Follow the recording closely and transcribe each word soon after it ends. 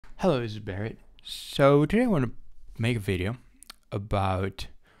Hello, this is Barrett. So today I want to make a video about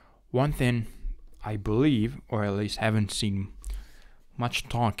one thing I believe, or at least haven't seen much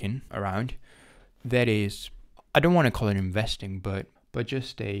talking around. That is, I don't want to call it investing, but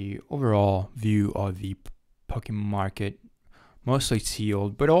just a overall view of the Pokemon market, mostly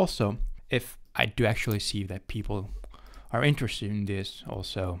sealed, but also if I do actually see that people are interested in this,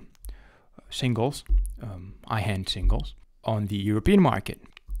 also singles, high-end singles on the European market.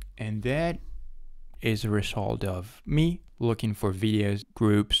 And that is a result of me looking for videos,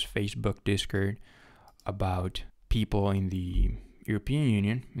 groups, Facebook, Discord, about people in the European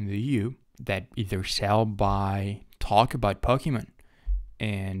Union, in the EU, that either sell, buy, talk about Pokemon.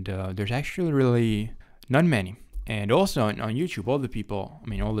 And there's actually really not many. And also on YouTube, all the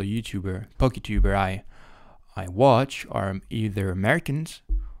YouTuber, PokeTuber I watch are either Americans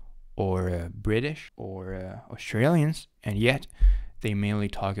or British or Australians, and yet they mainly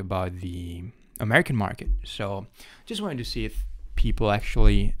talk about the American market. So just wanted to see if people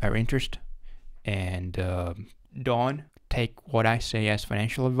actually are interested, and don't take what I say as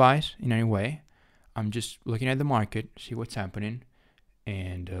financial advice in any way. I'm just looking at the market, see what's happening,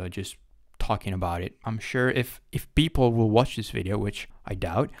 and just talking about it. I'm sure if people will watch this video, which I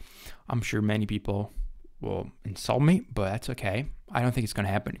doubt, I'm sure many people will insult me, but that's okay. I don't think it's going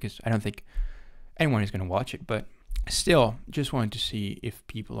to happen because I don't think anyone is going to watch it, but still, just wanted to see if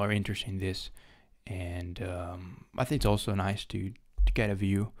people are interested in this. And I think it's also nice to get a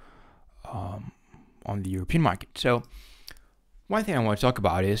view on the European market. So one thing I want to talk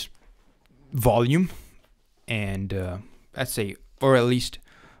about is volume, and let's say, or at least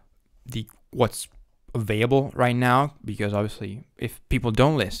what's available right now, because obviously if people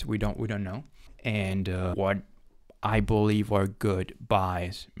don't list, we don't know. And what I believe are good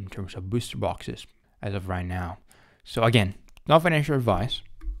buys in terms of booster boxes as of right now. So again, not financial advice.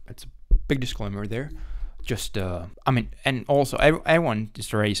 That's a big disclaimer there. Just, and also everyone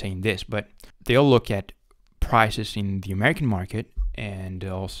is already saying this, but they'll look at prices in the American market and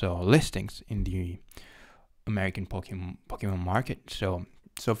also listings in the American Pokemon market. So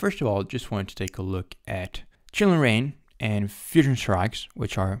first of all, just wanted to take a look at Chilling Reign and Fusion Strikes,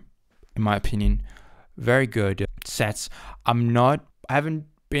 which are, in my opinion, very good sets. I haven't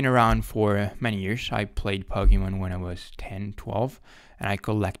been around for many years. I played Pokemon when I was 10, 12, and I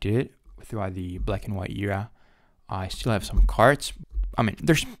collected it throughout the black and white era. I still have some cards.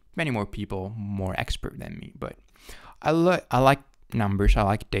 There's many more people more expert than me, but I like numbers. I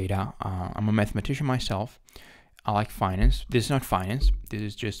like data. I'm a mathematician myself. I like finance. This is not finance. This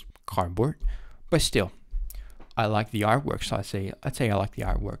is just cardboard, but still, I like the artworks. Let's say I like the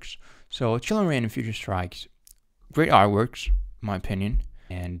artworks. So Chilling Reign and Future Strikes, great artworks, in my opinion.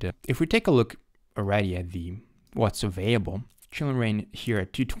 And if we take a look already at what's available, Chilling Reign here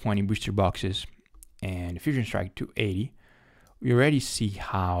at 220 booster boxes and Fusion Strike 280, we already see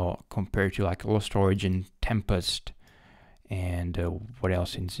how, compared to like Lost Origin, Tempest, and what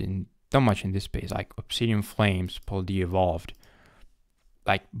else is in not much in this space, like Obsidian Flames, Paldea Evolved,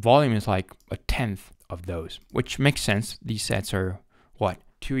 like volume is like a tenth of those, which makes sense. These sets are what,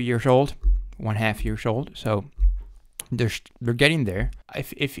 2 years old, 1.5 years old, so they're getting there.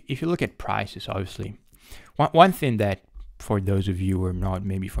 If you look at prices, obviously, one thing that, for those of you who are not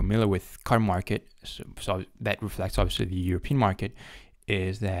maybe familiar with card market, so that reflects obviously the European market,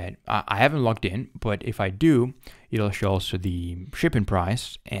 is that I haven't logged in, but if I do, it'll show also the shipping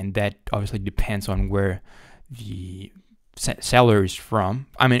price, and that obviously depends on where the seller is from.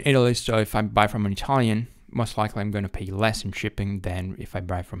 I'm in Italy, so if I buy from an Italian, most likely I'm going to pay less in shipping than if I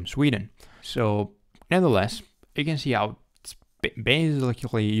buy from Sweden. So nevertheless, you can see how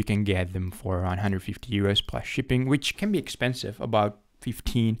basically you can get them for around 150 euros plus shipping, which can be expensive, about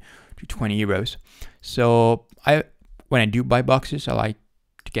 15 to 20 euros. So when I do buy boxes, I like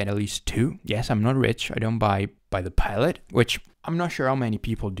to get at least 2. Yes, I'm not rich. I don't buy by the pallet, which I'm not sure how many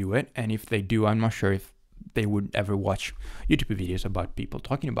people do it. And if they do, I'm not sure if they would ever watch YouTube videos about people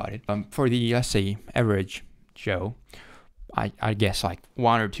talking about it. For the, let's say, average Joe, I guess like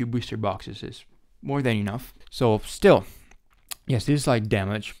 1 or 2 booster boxes is more than enough. So still, yes, this is like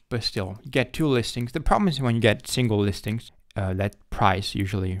damage, but still, you get 2 listings. The problem is when you get single listings, that price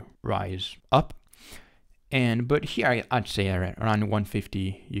usually rise up. But here I'd say around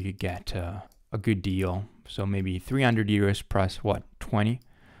 150 you could get a good deal. So maybe 300 euros plus what, 20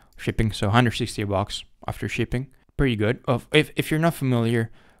 shipping, so 160 bucks after shipping. Pretty good. If you're not familiar,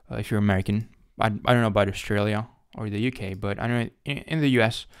 if you're American, I don't know about Australia or the UK, but I know in the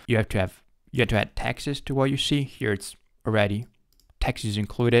US you have to add taxes to what you see. Here it's already taxes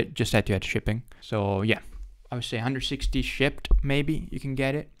included, just had to add shipping. So yeah, I would say 160 shipped, maybe you can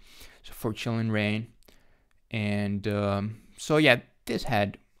get it. So for Chilling Reign. And so yeah, this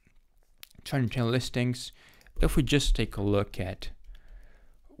had 210 listings. If we just take a look at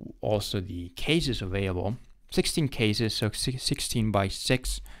also the cases available, 16 cases, so 16 by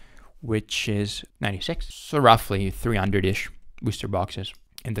 6, which is 96. So roughly 300-ish booster boxes.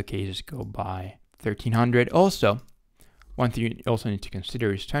 And the cases go by 1,300. Also, one thing you also need to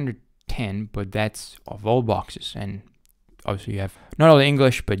consider is 210, but that's of all boxes. And obviously you have not only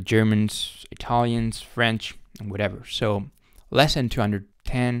English, but Germans, Italians, French, and whatever. So less than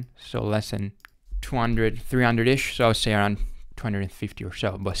 210, so less than 200, 300-ish. So I would say around 250 or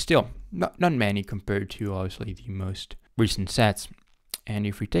so, but still not many compared to obviously the most recent sets. And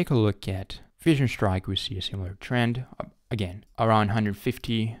if we take a look at Fusion Strike, we see a similar trend. Again, around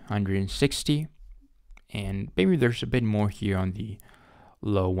 150, 160, and maybe there's a bit more here on the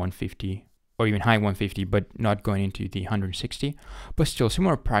low 150 or even high 150, but not going into the 160. But still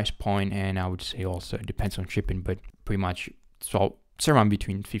similar price point, and I would say also it depends on shipping, but pretty much it's around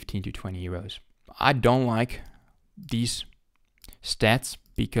between 15 to 20 euros. I don't like these stats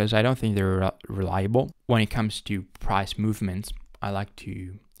because I don't think they're reliable when it comes to price movements. I like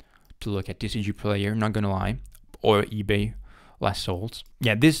to look at TCG Player, not gonna lie, or eBay last sold.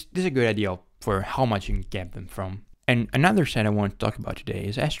 Yeah, this is a good idea for how much you can get them from. And another set I want to talk about today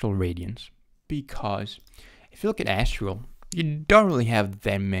is Astral Radiance, because if you look at Astral, you don't really have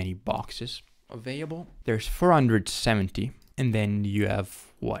that many boxes available. There's 470, and then you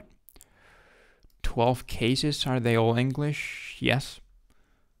have what? 12 cases. Are they all English? Yes.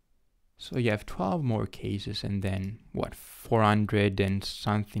 So you have 12 more cases, and then what, 400 and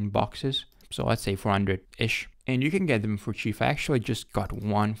something boxes. So let's say 400-ish. And you can get them for cheap. I actually just got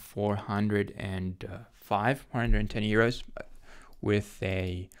one 410 euros with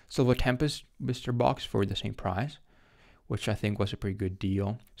a Silver Tempest booster box for the same price, which I think was a pretty good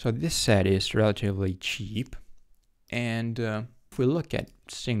deal. So this set is relatively cheap. And if we look at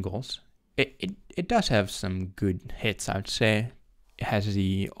singles, it does have some good hits, I would say. It has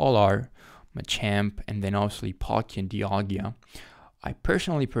the Olar, Machamp, and then obviously Palkia and Dialga. I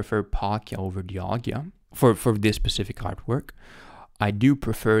personally prefer Palkia over Dialga for this specific artwork. I do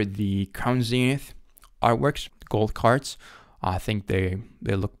prefer the Crown Zenith artworks, gold cards. I think they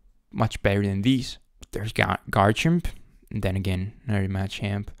look much better than these. There's Garchomp, and then again, another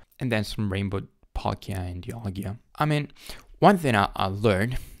Machamp, and then some Rainbow Palkia and Dialga. I mean, one thing I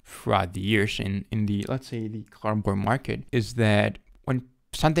learned throughout the years in the, let's say, the cardboard market is that when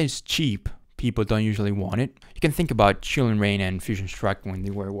something's cheap, people don't usually want it. You can think about Chilling Reign and Fusion Strike when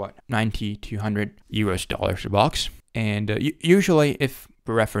they were, what, 90 to 100 dollars a box. And usually, if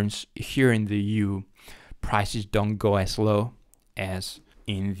for reference, here in the EU, prices don't go as low as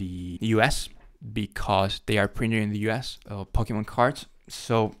in the US because they are printed in the US, Pokemon cards.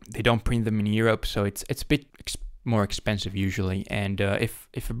 So they don't print them in Europe, so it's a bit more expensive usually. And if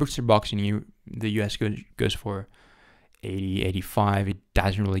a booster box in the US goes for 80, 85, it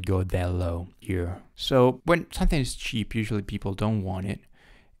doesn't really go that low here. So when something is cheap, usually people don't want it.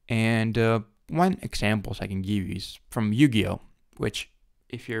 And one example I can give you is from Yu-Gi-Oh!, which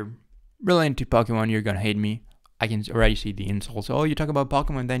if you're really into Pokemon, you're gonna hate me. I can already see the insults. Oh, you talk about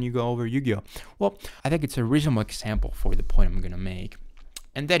Pokemon, then you go over Yu-Gi-Oh! Well, I think it's a reasonable example for the point I'm gonna make.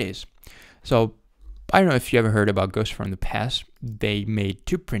 And that is, so I don't know if you ever heard about Ghosts from the Past. They made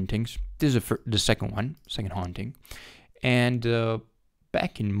 2 printings. This is the second one, second haunting. And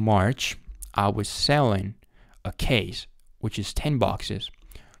back in March, I was selling a case, which is 10 boxes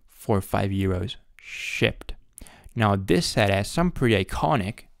for 5 euros shipped. Now, this set has some pretty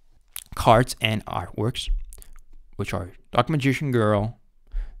iconic cards and artworks, which are Dark Magician Girl,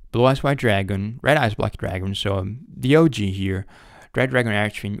 Blue Eyes White Dragon, Red Eyes Black Dragon, so the OG here, Red Dragon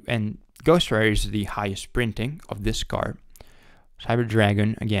Archfiend, and Ghost Rare is the highest printing of this card. Cyber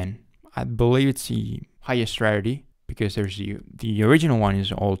Dragon, again, I believe it's the highest rarity, because there's the original one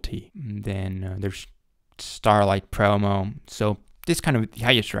is Ulti, then there's Starlight Promo, so this kind of the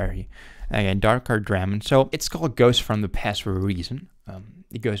highest rarity. Again, Dark Card Dragon, so it's called Ghost from the Past for a reason.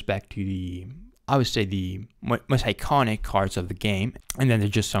 It goes back to I would say the most iconic cards of the game, and then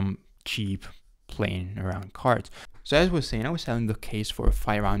there's just some cheap playing around cards. So as I was saying, I was selling the case for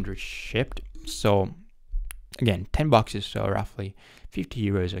 500 shipped, so again, 10 boxes, so roughly 50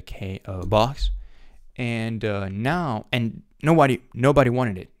 euros a box. And now, and nobody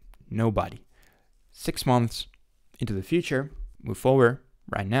wanted it. Nobody. 6 months into the future, move forward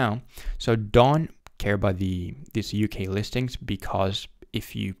right now. So don't care about these UK listings, because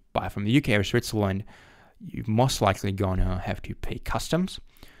if you buy from the UK or Switzerland, you're most likely gonna have to pay customs.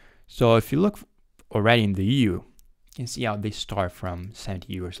 So if you look already in the EU. You can see how they start from 70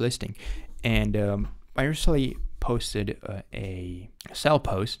 euros listing. And I recently posted a sell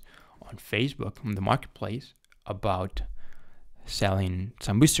post on Facebook on the marketplace about selling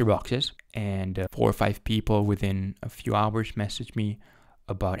some booster boxes, and 4 or 5 people within a few hours messaged me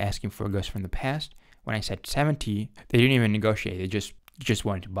about asking for a Ghost from the Past. When I said 70, they didn't even negotiate. They just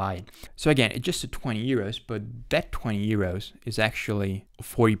wanted to buy it. So again, it's just 20 euros, but that 20 euros is actually a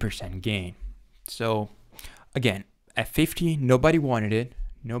 40% gain. So again, at 50, nobody wanted it,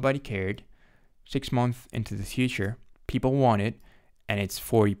 nobody cared. 6 months into the future, people want it, and it's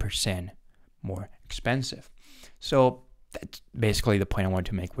 40% more expensive. So that's basically the point I want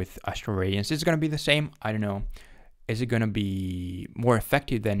to make with Astral Radiance. Is it going to be the same? I don't know. Is it going to be more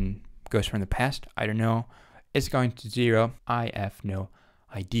effective than Ghost from the Past? I don't know. Is it going to zero? I have no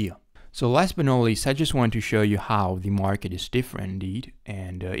idea. So last but not least, I just want to show you how the market is different indeed.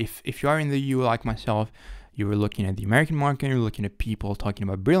 And if you are in the EU like myself, you were looking at the American market, you're looking at people talking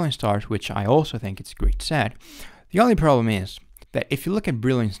about Brilliant Stars, which I also think it's a great set. The only problem is that if you look at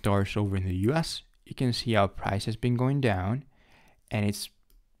Brilliant Stars over in the US, you can see how price has been going down, and it's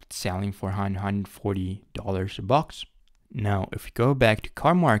selling for $140 a box. Now, if we go back to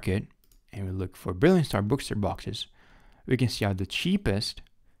car market and we look for Brilliant Star booster boxes, we can see how the cheapest,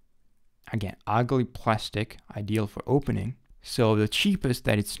 again, ugly plastic, ideal for opening. So the cheapest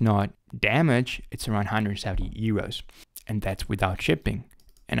that it's not damaged, it's around 170 euros, and that's without shipping.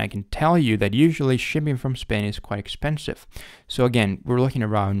 And I can tell you that usually shipping from Spain is quite expensive. So again, we're looking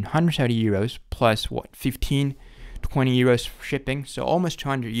around 170 euros plus what, 15, 20 euros for shipping. So almost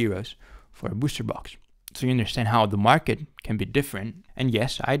 200 euros for a booster box. So you understand how the market can be different. And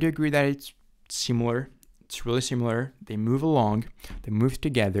yes, I do agree that it's similar. It's really similar. They move along, they move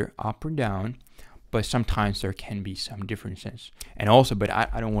together, up or down, but sometimes there can be some differences. And also, but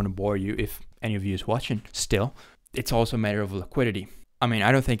I don't want to bore you if any of you is watching still, it's also a matter of liquidity. I mean,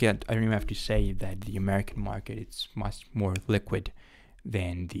 I don't even have to say that the American market is much more liquid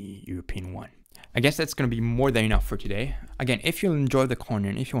than the European one. I guess that's going to be more than enough for today. Again, if you enjoyed the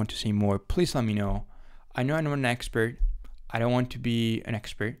content, if you want to see more, please let me know. I know I'm not an expert. I don't want to be an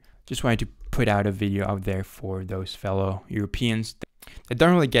expert. Just wanted to put out a video out there for those fellow Europeans that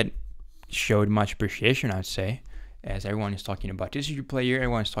don't really get showed much appreciation, I'd say, as everyone is talking about TCG Player,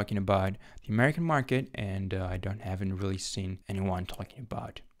 everyone is talking about the American market, and I haven't really seen anyone talking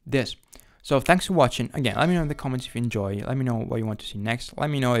about this. So thanks for watching. Again, let me know in the comments if you enjoy. Let me know what you want to see next. Let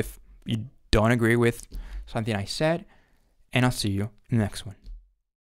me know if you don't agree with something I said, and I'll see you in the next one.